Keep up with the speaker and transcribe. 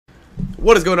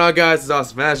What is going on, guys? It's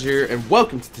Awesome Pamaj here, and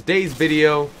welcome to today's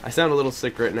video. I sound a little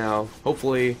sick right now.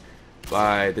 Hopefully,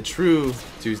 by the true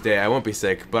Tuesday, I won't be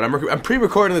sick, but I'm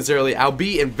pre-recording this early. I'll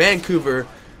be in Vancouver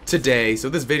today, so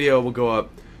this video will go up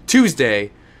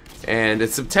Tuesday, and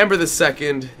it's September the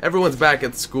 2nd. Everyone's back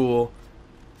at school.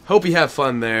 Hope you have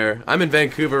fun there. I'm in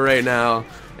Vancouver right now,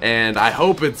 and I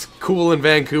hope it's cool in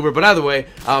Vancouver. But either way,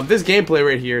 this gameplay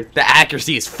right here, the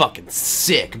accuracy is fucking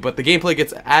sick, but the gameplay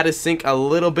gets out of sync a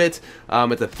little bit.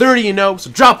 It's a 30-0, so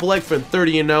drop a like for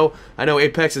 30-0. I know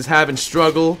Apex is having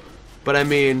struggle, but I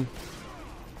mean,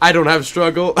 I don't have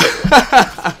struggle.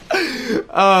 Not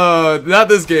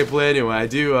this gameplay anyway. I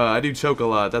do choke a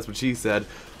lot. That's what she said.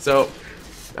 So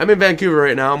I'm in Vancouver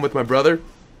right now. I'm with my brother.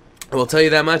 I will tell you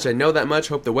that much. I know that much.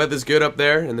 Hope the weather's good up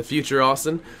there in the future,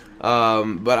 Austin.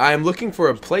 But I am looking for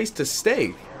a place to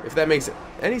stay, if that makes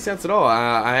any sense at all.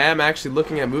 I am actually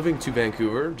looking at moving to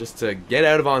Vancouver just to get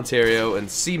out of Ontario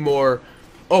and see more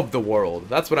of the world.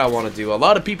 That's what I want to do. A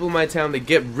lot of people in my town, they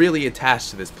get really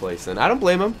attached to this place, and I don't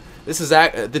blame them. This is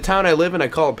the town I live in. I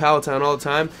call it Palatown all the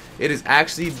time. It is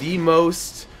actually the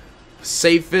most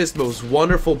safest, most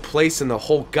wonderful place in the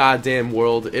whole goddamn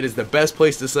world. It is the best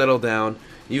place to settle down.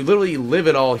 You literally live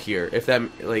it all here. If that,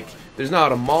 like, there's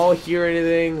not a mall here or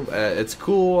anything. It's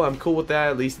cool. I'm cool with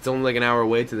that. At least it's only like an hour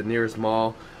away to the nearest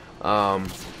mall.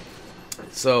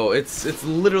 So it's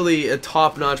literally a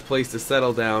top-notch place to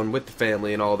settle down with the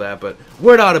family and all that. But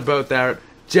we're not about that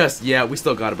just yet. We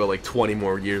still got about like 20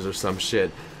 more years or some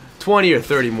shit. 20 or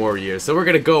 30 more years. So we're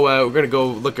gonna go out. We're gonna go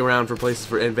look around for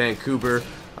places in Vancouver.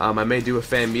 I may do a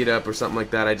fan meetup or something like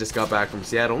that. I just got back from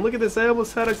Seattle. And look at this. I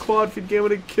almost had a quad feed game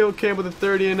with a kill cam with a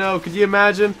 30-0. Could you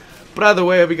imagine? But either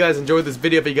way, I hope you guys enjoyed this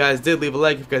video. If you guys did, leave a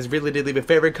like. If you guys really did, leave a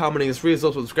favorite. Commenting is free as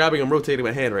well. Subscribing. I'm rotating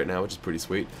my hand right now, which is pretty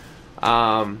sweet.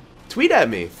 Tweet at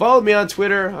me. Follow me on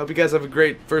Twitter. I hope you guys have a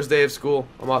great first day of school.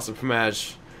 I'm Awesome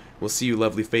Pamaj. We'll see you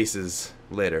lovely faces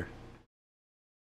later.